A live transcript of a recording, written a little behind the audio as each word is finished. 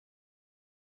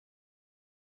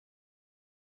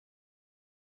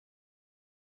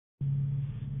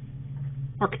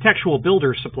Architectural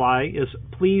Builder Supply is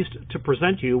pleased to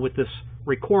present you with this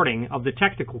recording of the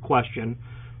technical question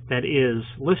that is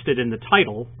listed in the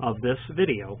title of this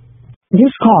video.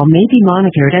 This call may be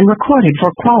monitored and recorded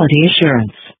for quality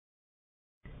assurance.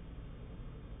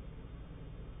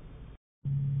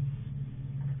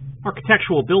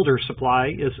 Architectural Builder Supply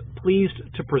is pleased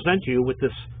to present you with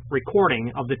this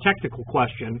recording of the technical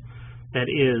question that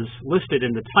is listed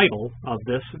in the title of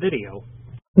this video.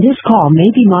 This call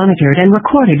may be monitored and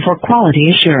recorded for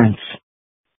quality assurance.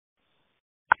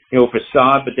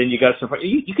 Facade, but then you got some.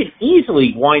 You can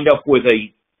easily wind up with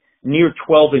a near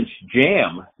 12-inch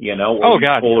jamb,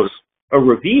 or a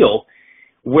reveal,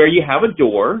 where you have a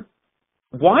door.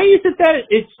 Why is it that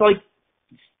it's like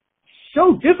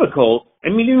so difficult? I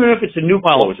mean, even if it's a new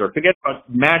closer, forget about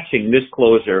matching this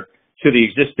closer to the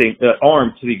existing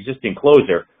arm to the existing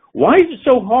closer. Why is it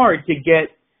so hard to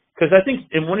get? Because I think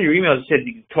in one of your emails you said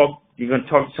you're going to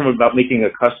talk to someone about making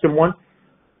a custom one.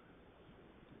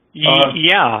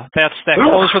 Yeah, that's that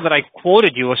closer that I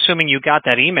quoted you, assuming you got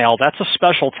that email. That's a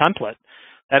special template.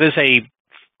 That is a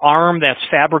arm that's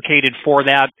fabricated for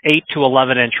that 8 to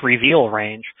 11-inch reveal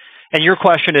range. And your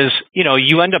question is,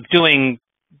 you end up doing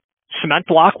cement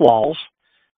block walls,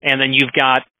 and then you've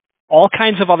got all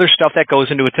kinds of other stuff that goes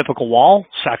into a typical wall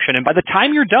section. And by the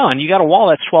time you're done, you got a wall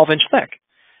that's 12-inch thick.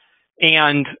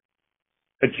 And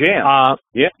a jamb.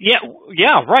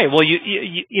 Yeah, right. Well,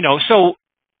 so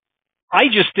I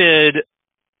just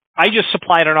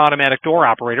supplied an automatic door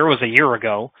operator. It was a year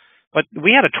ago, but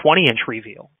we had a 20-inch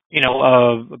reveal.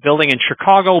 A building in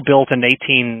Chicago built in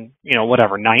 90.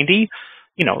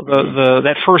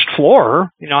 That first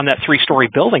floor, on that 3-story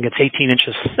building, it's 18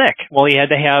 inches thick. Well, you had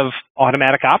to have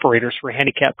automatic operators for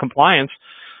handicap compliance.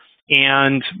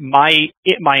 And my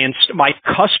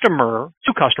customer,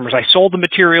 2 customers, I sold the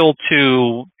material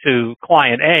to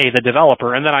client A, the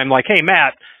developer, and then I'm like, hey,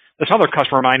 Matt, this other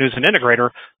customer of mine who's an integrator,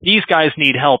 these guys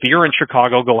need help. You're in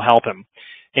Chicago, go help him.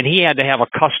 And he had to have a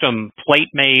custom plate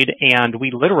made, and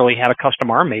we literally had a custom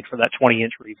arm made for that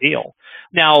 20-inch reveal.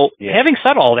 Now, Having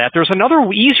said all that, there's another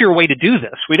easier way to do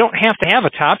this. We don't have to have a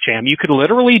top jamb. You could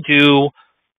literally do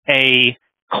in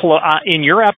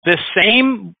Europe, this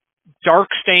same dark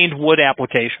stained wood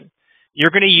application.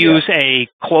 You're going to use a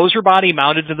closer body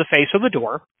mounted to the face of the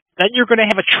door. Then you're going to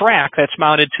have a track that's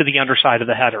mounted to the underside of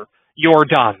the header. You're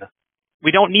done.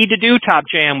 We don't need to do top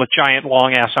jamb with giant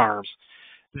long ass arms.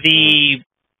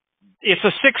 It's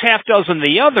a 6/2 dozen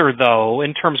the other, though,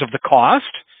 in terms of the cost.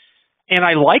 And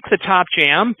I like the top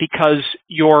jamb because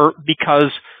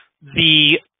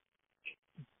the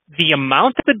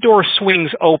amount that the door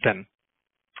swings open,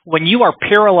 when you are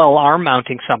parallel arm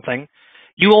mounting something,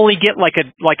 you only get like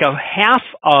a half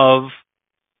of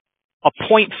a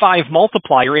 0.5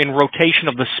 multiplier in rotation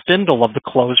of the spindle of the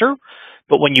closer.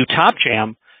 But when you top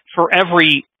jamb, for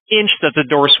every inch that the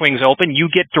door swings open, you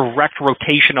get direct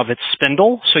rotation of its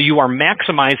spindle. So you are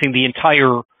maximizing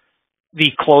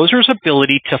the closer's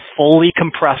ability to fully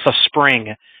compress a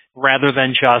spring rather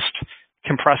than just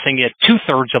compressing it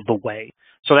 2/3 of the way.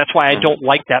 So that's why I don't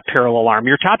like that parallel arm.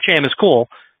 Your top jamb is cool.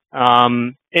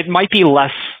 It might be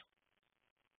less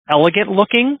elegant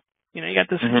looking. You got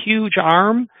this huge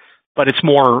arm, but it's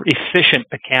more efficient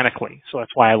mechanically. So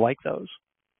that's why I like those.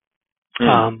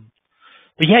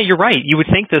 But yeah, you're right. You would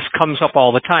think this comes up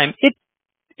all the time. It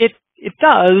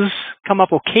does come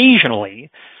up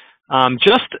occasionally.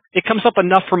 It comes up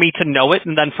enough for me to know it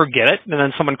and then forget it, and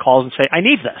then someone calls and say, I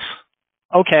need this.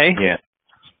 Okay. Yeah.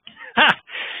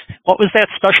 What was that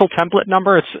special template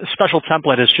number? A special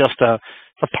template is just a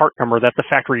part number that the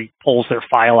factory pulls their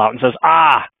file out and says,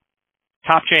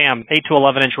 top jamb, 8 to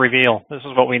 11-inch reveal. This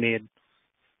is what we need.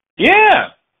 Yeah.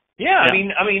 I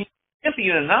mean, it's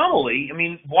an anomaly. I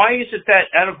mean, why is it that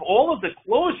out of all of the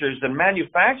closers and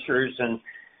manufacturers and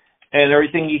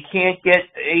everything, you can't get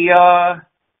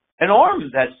an arm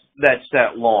that's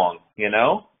that long?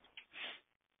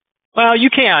 Well, you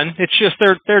can. It's just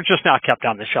they're just not kept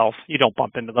on the shelf. You don't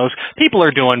bump into those. People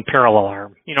are doing parallel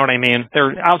arm. You know what I mean?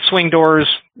 They're outswing doors.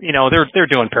 They're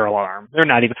doing parallel arm. They're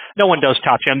not even. No one does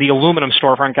top jamb. The aluminum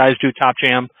storefront guys do top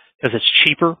jamb because it's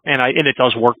cheaper and it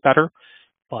does work better.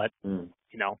 But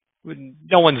no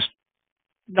one's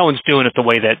doing it the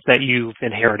way that you've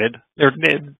inherited.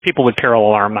 People would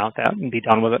parallel arm mount that and be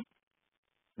done with it.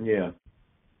 Yeah.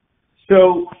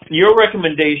 So your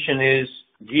recommendation is.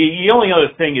 The only other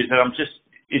thing is that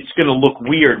it's going to look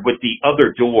weird with the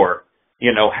other door,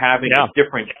 having a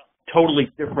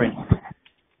totally different,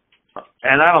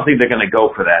 and I don't think they're going to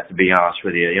go for that, to be honest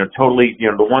with you. Totally,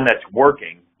 the one that's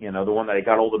working, the one that I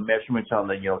got all the measurements on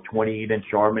the,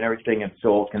 28-inch arm and everything, and it's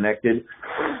all connected.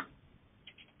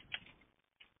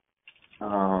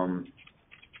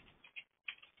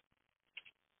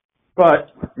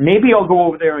 But maybe I'll go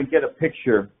over there and get a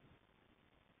picture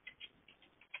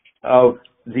of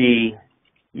the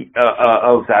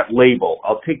of that label.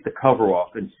 I'll take the cover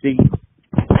off and see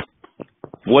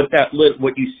what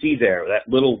you see there, that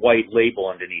little white label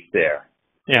underneath there.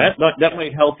 Yeah, that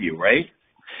might help you, right?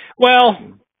 Well,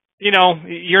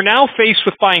 you're now faced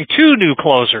with buying 2 new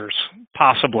closers,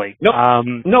 possibly. No.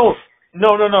 I'm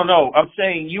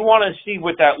saying you want to see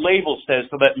what that label says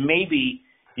so that maybe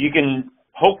you can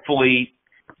hopefully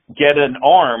get an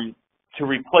arm to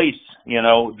replace,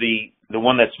 the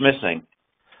one that's missing.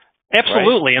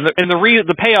 Absolutely, right? And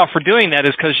the payoff for doing that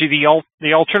is because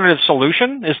the alternative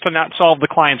solution is to not solve the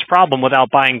client's problem without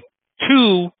buying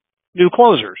 2 new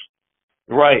closers.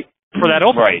 Right. For that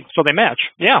opening, right. So they match.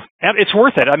 Yeah, it's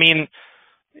worth it. I mean,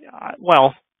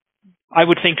 well, I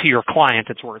would think to your client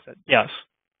it's worth it. Yes.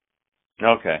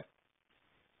 Okay.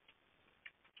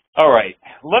 All right.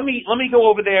 Let me go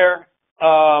over there.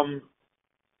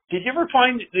 Did you ever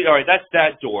find? All right, that's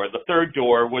that door. The third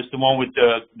door was the one with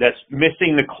that's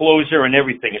missing the closer and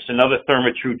everything. It's another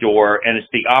Therma-Tru door, and it's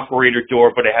the operator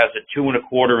door, but it has a 2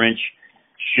 1/4 inch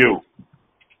shoe.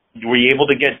 Were you able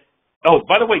to get? Oh,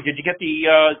 by the way, did you get the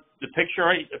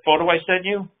photo I sent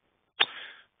you?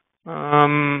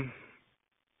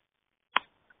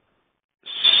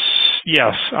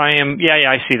 Yes, I am.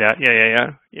 Yeah, I see that.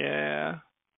 Yeah.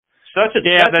 So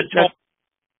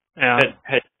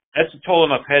that's a tall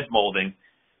enough head molding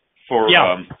for.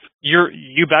 Yeah,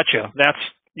 you betcha. That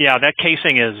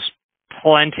casing is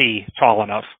plenty tall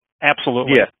enough.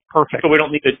 Absolutely. Yeah, perfect. So we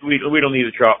don't need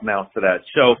a drop mount for that.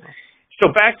 So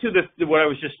back to what I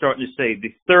was just starting to say.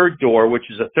 The third door, which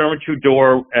is a Therma-Tru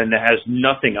door, and it has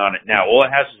nothing on it now. All it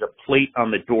has is a plate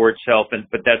on the door itself,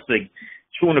 but that's the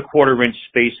 2 1/4 inch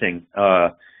spacing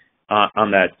on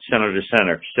that center to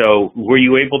center. So were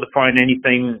you able to find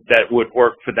anything that would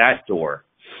work for that door?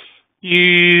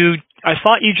 I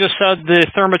thought you just said the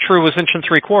Therma-Tru was 1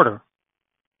 3/4.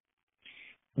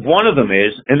 One of them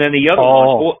is, and then the other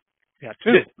one. Well, yeah,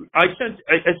 2. I sent.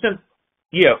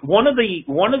 Yeah, one of the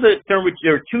there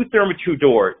are 2 Therma-Tru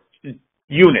door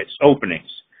units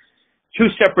openings, 2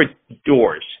 separate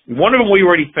doors. One of them we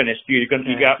already finished. You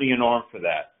got me an arm for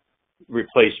that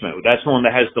replacement. That's the one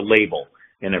that has the label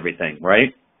and everything,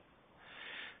 right?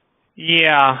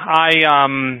 Yeah,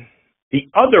 The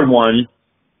other one,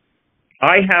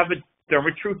 I have a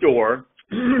Therma-Tru door,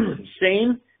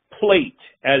 same plate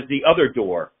as the other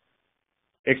door,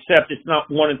 except it's not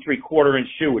 1 3/4 inch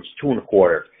shoe. It's 2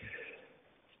 1/4.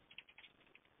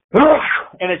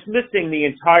 And it's missing the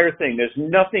entire thing. There's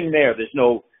nothing there. There's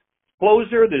no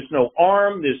closer. There's no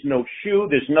arm. There's no shoe.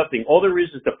 There's nothing. All there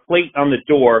is the plate on the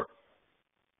door.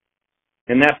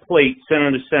 And that plate,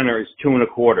 center to center, is 2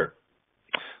 1/4.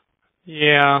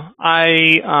 Yeah,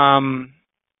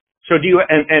 So do you?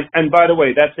 And by the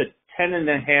way, that's a 10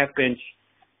 1/2 inch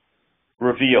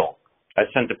reveal. I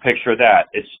sent a picture of that.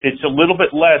 It's a little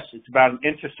bit less. It's about 1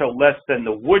 inch or so less than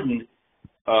the wooden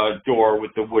door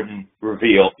with the wooden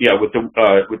reveal. Yeah, with the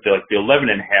 11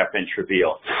 1/2 inch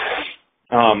reveal.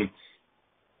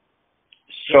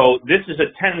 So this is a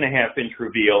 10 1/2 inch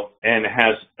reveal, and it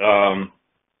has a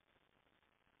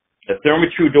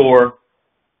Therma-Tru door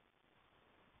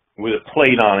with a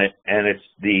plate on it, and it's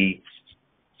the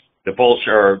bolts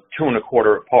are 2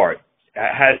 1/4 apart.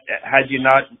 Had you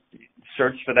not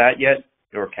searched for that yet,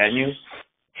 or can you?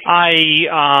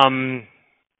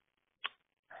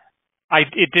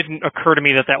 It didn't occur to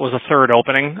me that was a third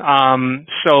opening.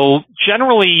 So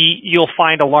generally, you'll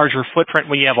find a larger footprint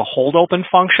when you have a hold open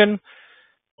function.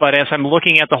 But as I'm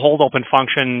looking at the hold open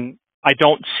function, I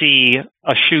don't see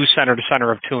a shoe center to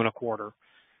center of 2 1/4.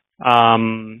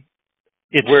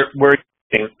 Where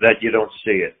that you don't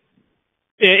see it?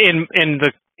 In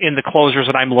the closers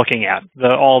that I'm looking at,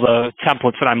 all the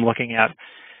templates that I'm looking at.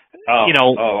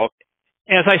 Okay.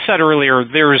 As I said earlier,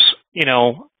 there's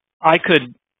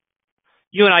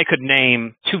you and I could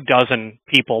name 24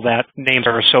 people that names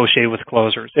are associated with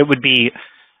closers. It would be,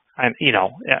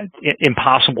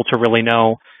 impossible to really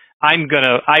know. I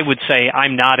would say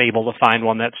I'm not able to find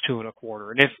one that's 2 1/4.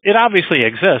 And if it obviously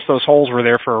exists, those holes were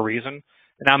there for a reason.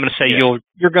 And I'm going to say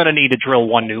you're going to need to drill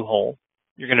 1 new hole.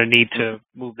 You're going to need to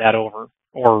move that over,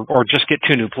 or just get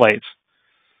 2 new plates.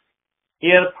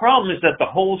 Yeah, the problem is that the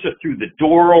holes are through the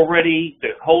door already.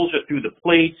 The holes are through the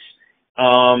plates.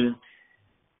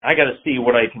 I got to see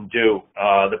what I can do.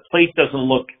 The plate doesn't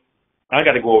look. I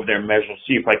got to go over there and measure,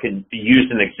 see if I can use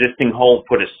an existing hole,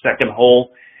 put a second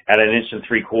hole at 1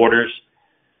 3/4 inches.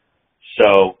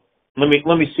 So let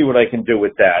me see what I can do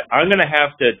with that. I'm going to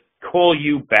have to call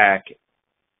you back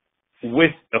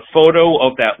with a photo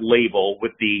of that label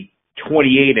with the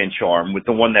 28-inch arm, with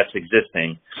the one that's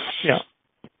existing. Yeah.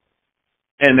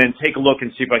 And then take a look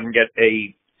and see if I can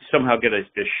somehow get a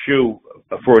shoe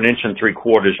for 1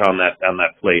 3/4 on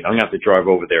that plate. I'm gonna have to drive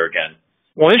over there again.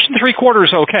 Well, 1 3/4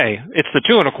 is okay. It's the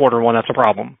 2 1/4 one that's a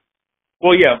problem.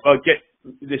 Well, yeah,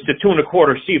 it's the 2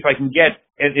 1/4. See if I can get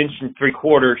an 1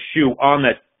 3/4 shoe on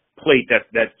that plate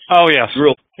that's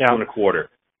drilled 2 1/4.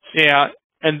 Yeah,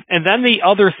 and then the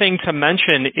other thing to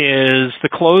mention is the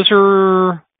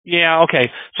closer. Yeah,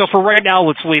 okay. So for right now,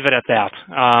 let's leave it at that.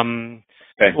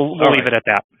 Okay. We'll leave it at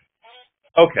that.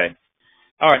 Okay.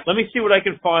 All right. Let me see what I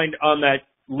can find on that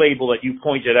label that you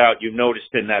pointed out. You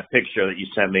noticed in that picture that you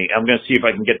sent me. I'm going to see if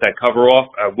I can get that cover off.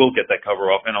 I will get that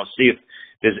cover off, and I'll see if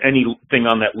there's anything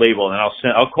on that label, and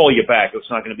I'll call you back. It's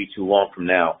not going to be too long from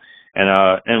now,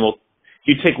 and we'll.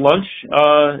 Do you take lunch?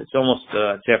 It's almost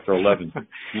it's after 11.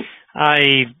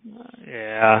 I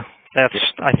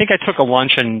think I took a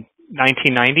lunch in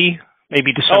 1990,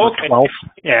 maybe December 12th.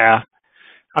 Yeah,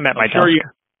 I'm at my desk.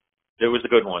 It was a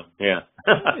good one. Yeah.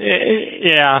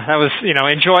 Yeah, that was,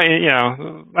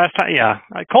 last time,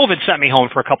 COVID sent me home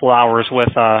for a couple of hours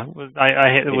with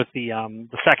the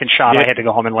second shot. I had to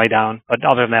go home and lay down, but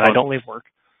other than that, I don't leave work.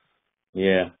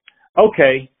 Yeah.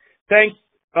 Okay. Thanks.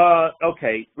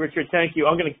 Okay, Richard, thank you.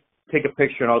 I'm going to take a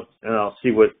picture and I'll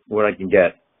see what I can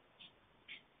get.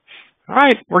 All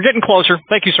right. We're getting closer.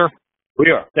 Thank you, sir.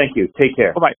 We are. Thank you. Take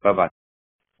care. Bye-bye. Bye-bye.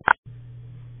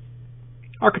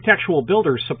 Architectural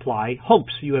Builders Supply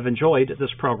hopes you have enjoyed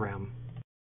this program.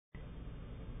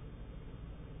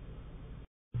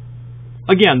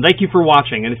 Again, thank you for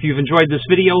watching, and if you've enjoyed this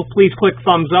video, please click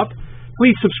thumbs up,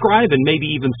 please subscribe, and maybe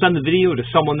even send the video to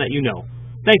someone that you know.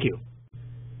 Thank you.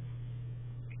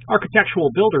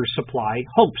 Architectural Builders Supply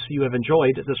hopes you have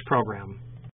enjoyed this program.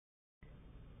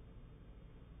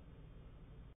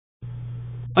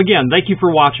 Again, thank you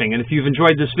for watching, and if you've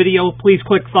enjoyed this video, please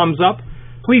click thumbs up,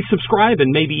 please subscribe,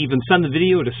 and maybe even send the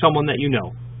video to someone that you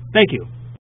know. Thank you.